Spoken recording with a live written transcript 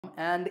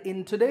And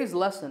in today's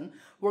lesson,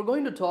 we're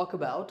going to talk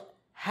about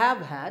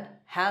have had,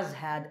 has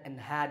had, and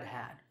had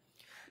had.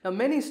 Now,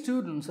 many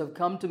students have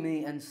come to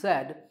me and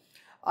said,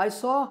 I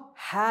saw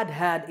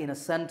had in a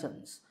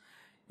sentence.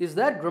 Is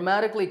that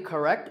grammatically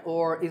correct,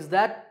 or is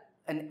that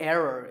an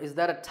error? Is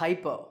that a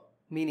typo,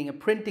 meaning a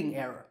printing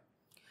error?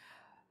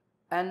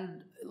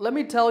 And let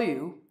me tell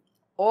you,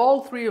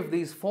 all three of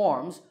these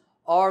forms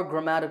are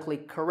grammatically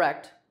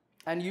correct,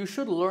 and you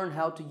should learn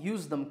how to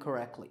use them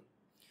correctly.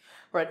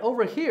 Right,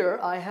 over here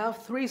I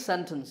have three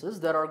sentences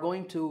that are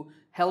going to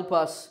help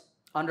us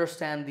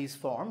understand these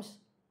forms.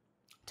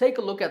 Take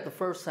a look at the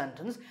first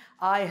sentence,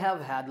 I have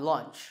had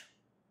lunch.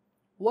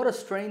 What a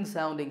strange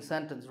sounding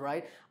sentence,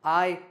 right?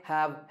 I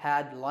have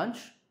had lunch.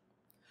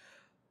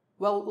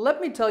 Well,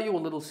 let me tell you a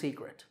little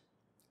secret.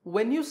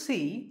 When you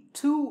see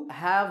two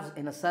haves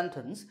in a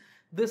sentence,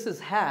 this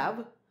is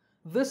have,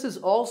 this is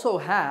also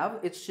have,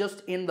 it's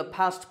just in the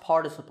past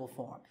participle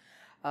form.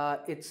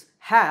 It's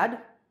had,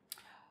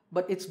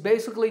 but it's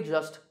basically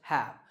just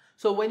have.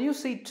 So when you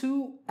see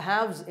two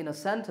haves in a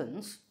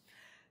sentence,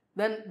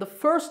 then the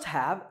first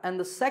have and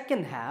the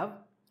second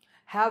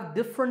have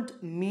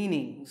different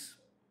meanings.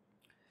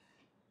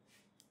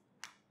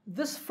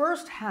 This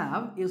first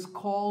have is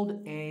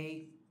called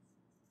a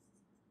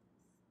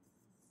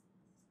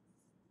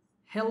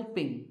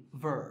helping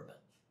verb.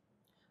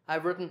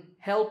 I've written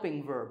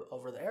helping verb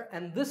over there,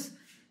 and this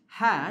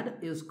had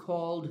is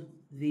called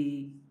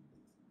the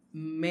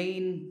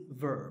main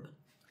verb.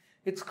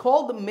 It's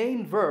called the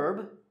main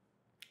verb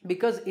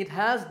because it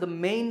has the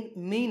main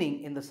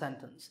meaning in the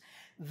sentence.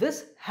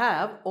 This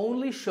have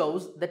only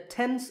shows the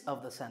tense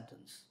of the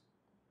sentence.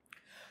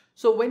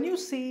 So when you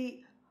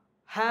see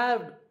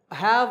have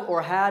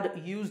or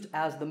had used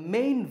as the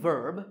main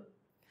verb,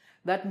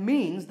 that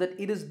means that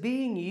it is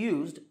being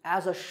used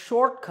as a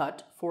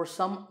shortcut for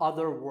some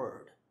other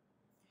word.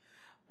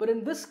 But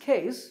in this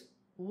case,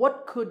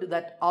 what could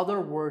that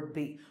other word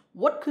be?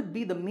 What could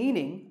be the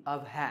meaning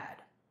of had?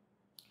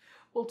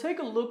 Well, take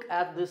a look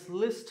at this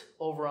list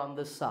over on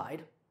this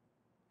side.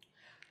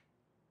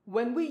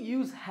 When we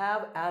use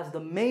have as the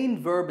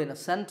main verb in a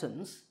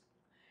sentence,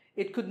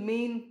 it could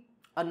mean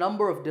a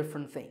number of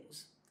different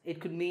things.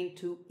 It could mean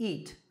to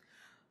eat,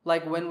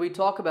 like when we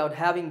talk about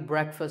having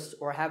breakfast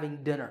or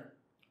having dinner.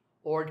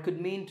 Or it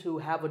could mean to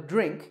have a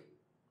drink,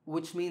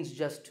 which means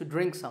just to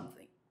drink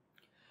something.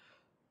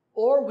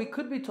 Or we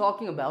could be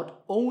talking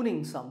about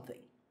owning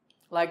something.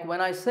 Like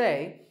when I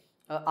say,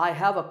 I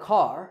have a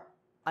car,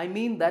 I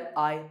mean that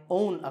I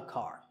own a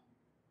car.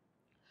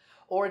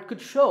 Or it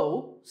could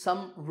show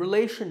some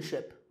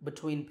relationship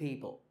between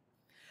people.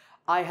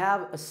 I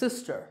have a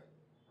sister.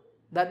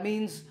 That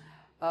means,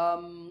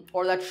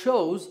 or that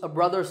shows a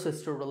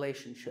brother-sister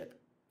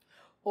relationship.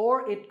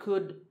 Or it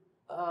could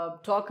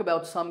talk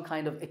about some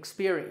kind of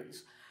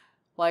experience.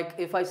 Like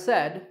if I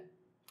said,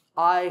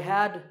 I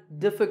had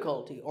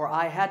difficulty or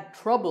I had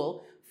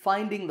trouble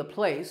finding the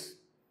place,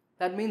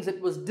 that means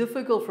it was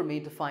difficult for me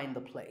to find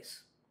the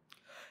place.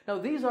 Now,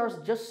 these are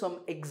just some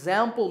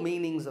example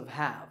meanings of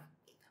have.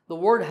 The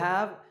word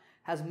have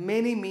has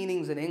many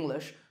meanings in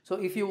English, so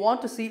if you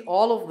want to see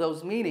all of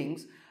those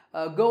meanings,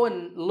 go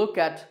and look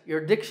at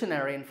your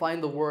dictionary and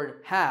find the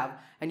word have,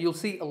 and you'll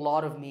see a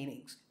lot of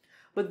meanings.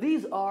 But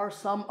these are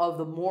some of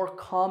the more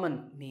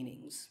common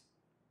meanings.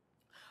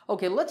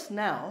 Okay, let's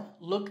now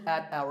look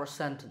at our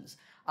sentence.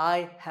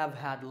 I have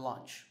had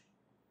lunch.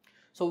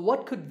 So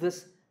what could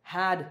this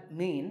had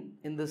mean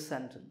in this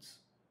sentence?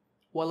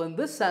 Well, in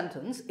this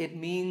sentence, it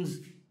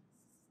means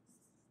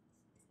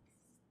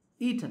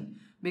eaten,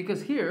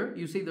 because here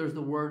you see there's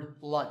the word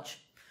lunch.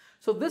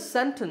 So this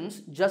sentence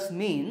just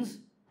means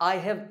I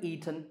have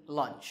eaten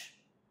lunch.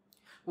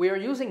 We are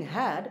using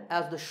had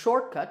as the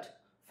shortcut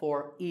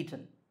for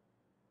eaten.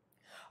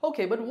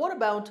 Okay, but what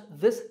about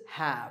this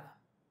have?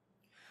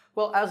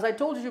 Well, as I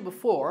told you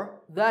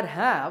before, that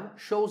have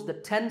shows the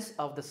tense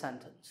of the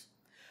sentence.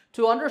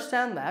 To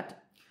understand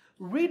that,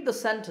 read the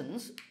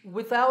sentence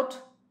without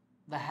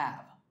the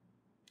have.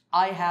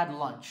 I had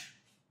lunch.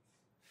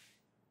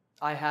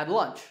 I had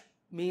lunch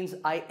means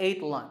I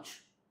ate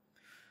lunch.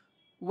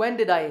 When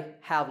did I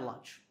have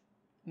lunch?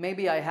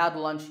 Maybe I had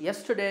lunch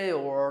yesterday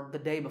or the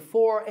day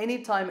before,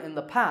 anytime in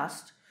the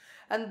past,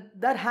 and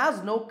that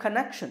has no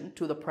connection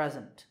to the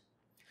present.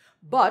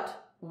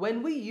 But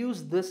when we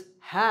use this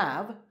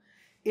have,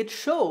 it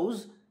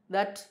shows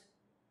that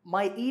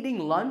my eating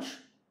lunch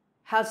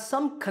has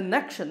some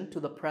connection to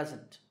the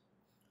present.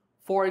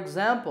 For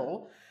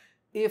example,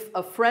 if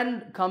a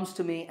friend comes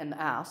to me and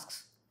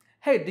asks,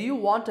 hey, do you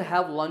want to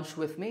have lunch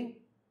with me?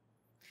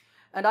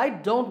 And I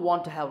don't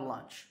want to have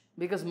lunch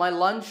because my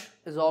lunch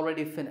is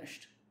already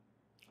finished.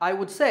 I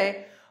would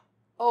say,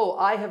 oh,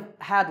 I have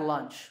had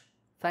lunch.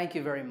 Thank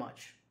you very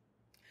much.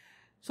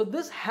 So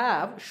this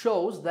have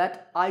shows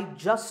that I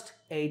just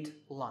ate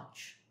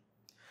lunch.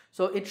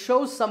 So it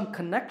shows some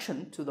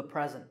connection to the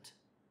present.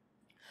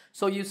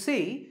 So you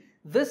see,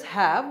 this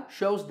have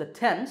shows the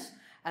tense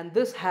and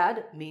this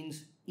had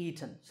means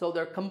eaten. So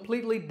they're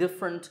completely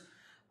different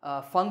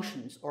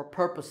functions or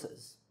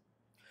purposes.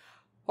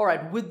 All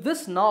right, with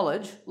this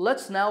knowledge,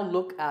 let's now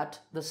look at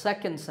the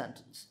second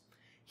sentence.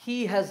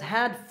 He has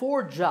had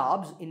 4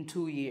 jobs in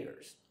 2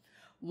 years.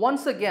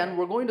 Once again,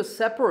 we're going to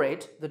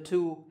separate the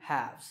two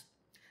halves.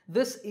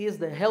 This is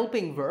the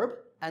helping verb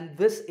and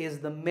this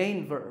is the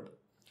main verb.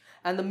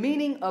 And the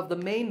meaning of the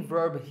main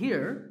verb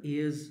here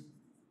is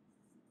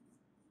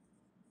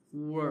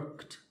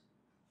worked.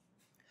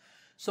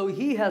 So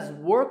he has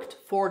worked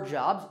 4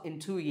 jobs in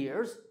 2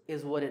 years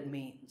is what it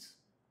means.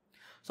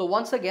 So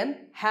once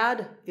again,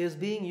 had is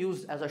being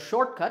used as a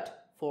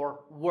shortcut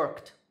for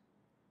worked.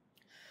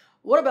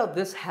 What about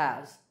this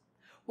has?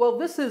 Well,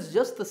 this is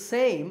just the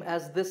same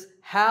as this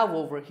have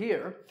over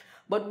here,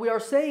 but we are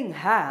saying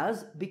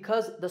has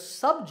because the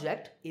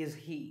subject is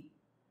he.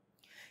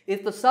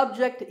 If the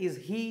subject is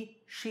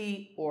he,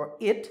 she, or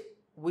it,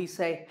 we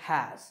say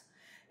has.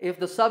 If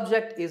the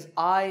subject is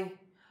I,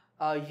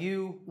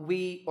 you,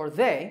 we, or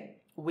they,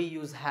 we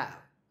use have.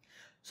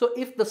 So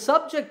if the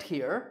subject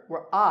here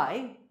were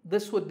I,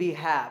 this would be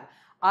have.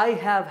 I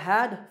have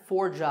had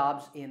 4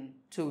 jobs in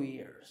 2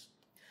 years.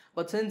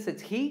 But since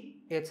it's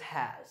he, it's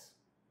has.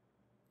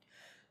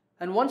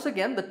 And once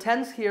again, the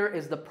tense here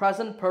is the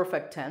present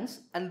perfect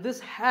tense, and this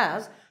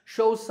has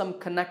shows some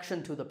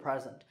connection to the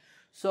present.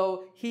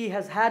 So he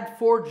has had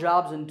 4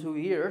 jobs in 2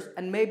 years,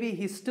 and maybe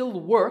he still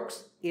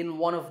works in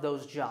one of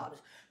those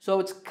jobs. So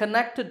it's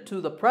connected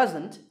to the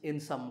present in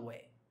some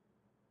way.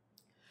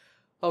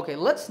 Okay,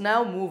 let's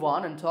now move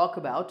on and talk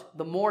about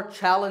the more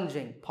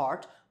challenging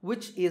part,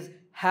 which is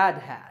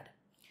had.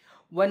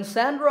 When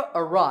Sandra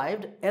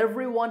arrived,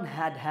 everyone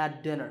had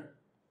had dinner.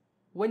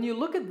 When you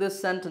look at this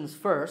sentence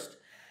first,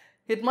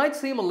 it might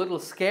seem a little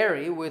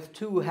scary with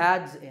 2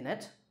 hads in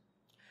it,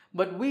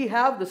 but we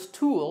have this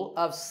tool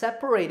of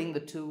separating the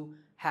 2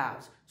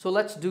 haves. So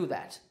let's do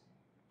that.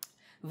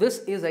 This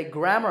is a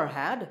grammar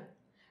had,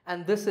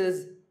 and this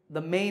is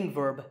the main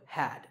verb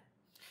had.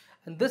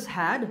 And this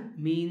had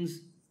means,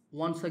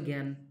 once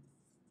again,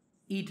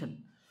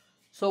 eaten.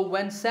 So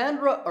when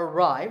Sandra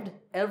arrived,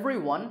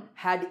 everyone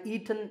had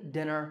eaten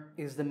dinner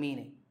is the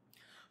meaning.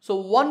 So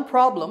one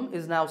problem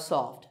is now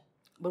solved.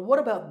 But what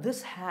about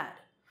this had?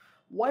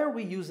 Why are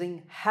we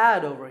using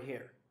had over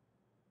here?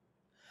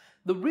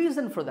 The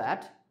reason for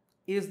that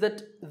is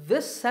that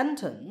this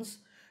sentence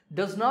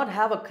does not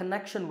have a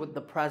connection with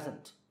the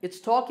present.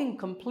 It's talking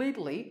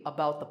completely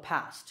about the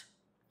past.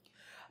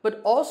 But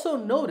also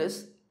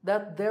notice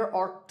that there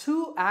are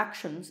 2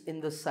 actions in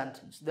this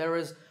sentence. There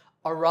is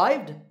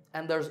arrived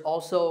and there's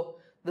also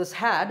this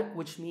had,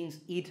 which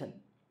means eaten.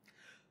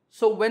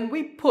 So when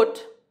we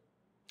put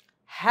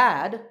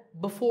had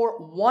before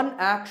one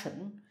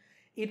action,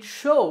 it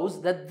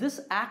shows that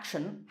this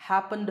action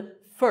happened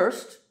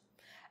first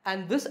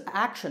and this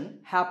action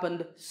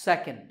happened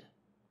second.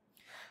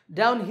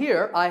 Down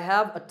here, I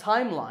have a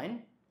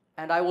timeline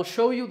and I will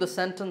show you the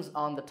sentence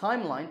on the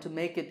timeline to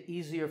make it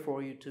easier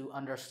for you to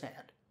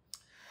understand.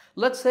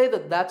 Let's say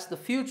that that's the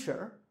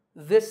future,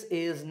 this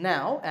is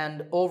now,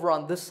 and over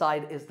on this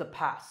side is the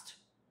past.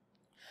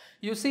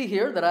 You see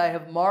here that I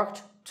have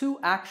marked 2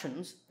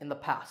 actions in the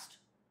past.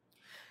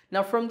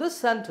 Now from this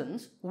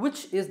sentence,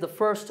 which is the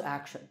first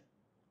action?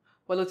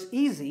 Well, it's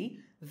easy.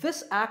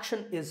 This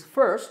action is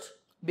first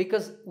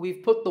because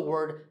we've put the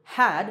word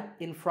had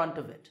in front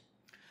of it.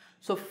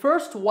 So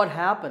first what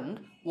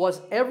happened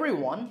was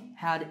everyone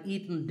had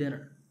eaten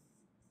dinner.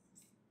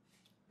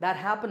 That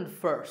happened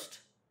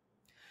first.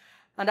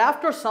 And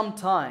after some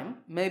time,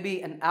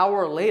 maybe an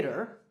hour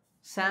later,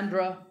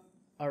 Sandra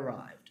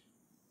arrived.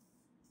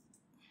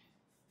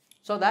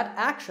 So that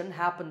action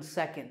happened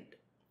second.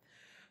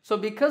 So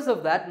because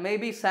of that,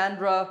 maybe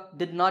Sandra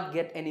did not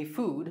get any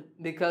food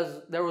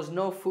because there was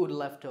no food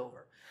left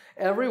over.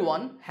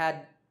 Everyone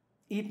had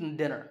eaten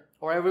dinner,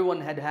 or everyone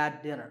had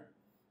had dinner.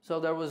 So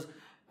there was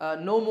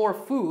no more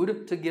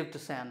food to give to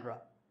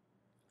Sandra.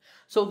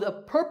 So the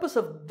purpose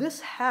of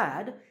this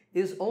had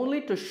is only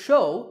to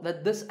show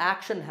that this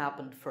action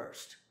happened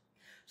first.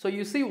 So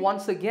you see,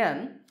 once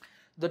again,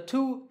 the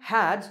 2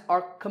 hads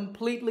are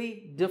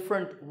completely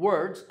different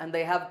words and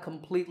they have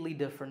completely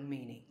different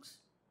meanings.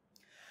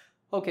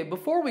 Okay,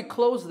 before we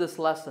close this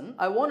lesson,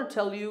 I want to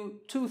tell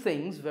you 2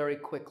 things very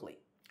quickly.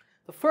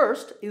 The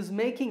first is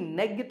making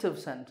negative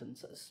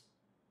sentences.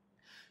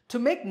 To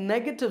make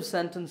negative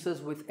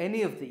sentences with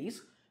any of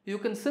these, you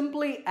can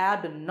simply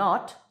add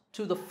not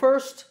to the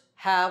first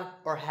have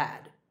or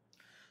had.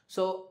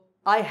 So,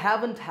 I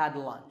haven't had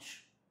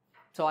lunch,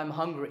 so I'm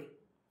hungry.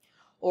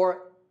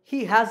 Or,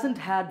 he hasn't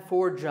had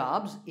 4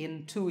 jobs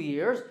in 2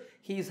 years,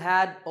 he's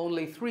had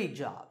only 3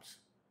 jobs.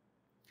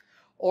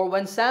 Or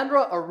when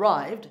Sandra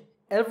arrived,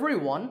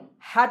 everyone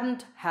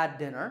hadn't had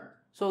dinner,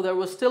 so there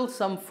was still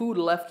some food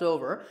left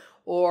over,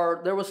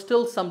 or there was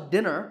still some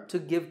dinner to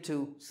give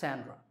to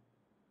Sandra.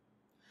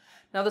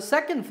 Now the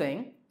second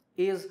thing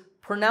is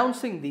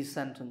pronouncing these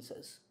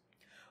sentences.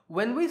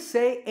 When we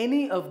say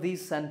any of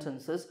these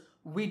sentences,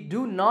 we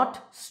do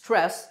not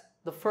stress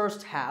the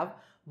first have,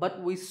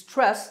 but we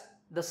stress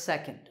the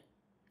second.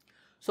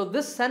 So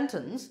this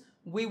sentence,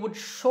 we would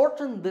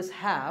shorten this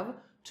have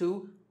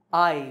to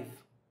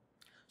I've.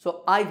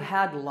 So I've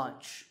had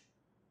lunch.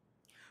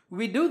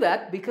 We do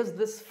that because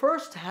this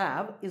first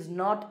have is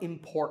not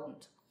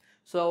important.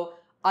 So,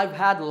 I've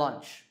had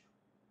lunch.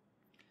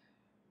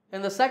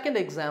 In the second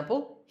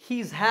example,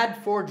 he's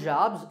had 4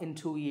 jobs in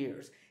 2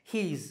 years.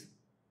 He's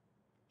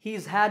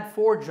had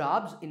 4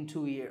 jobs in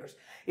 2 years.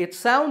 It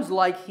sounds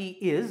like he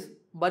is,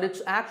 but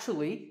it's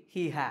actually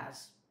he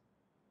has.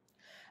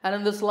 And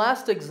in this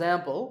last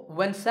example,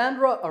 when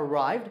Sandra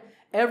arrived,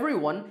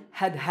 everyone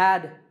had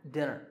had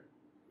dinner.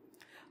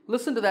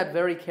 Listen to that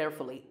very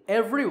carefully.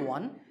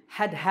 Everyone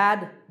had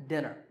had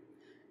dinner.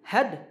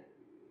 Had.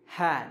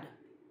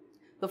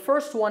 The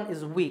first one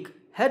is weak,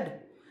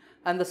 had,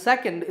 and the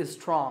second is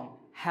strong,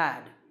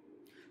 had.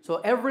 So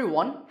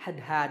everyone had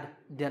had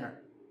dinner.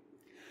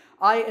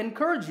 I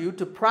encourage you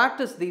to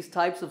practice these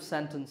types of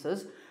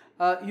sentences.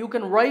 You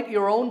can write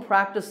your own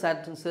practice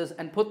sentences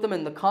and put them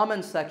in the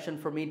comments section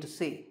for me to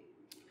see.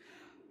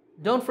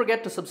 Don't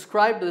forget to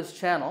subscribe to this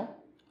channel.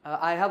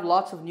 I have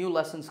lots of new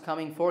lessons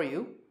coming for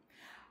you.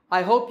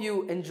 I hope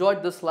you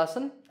enjoyed this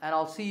lesson, and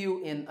I'll see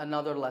you in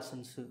another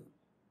lesson soon.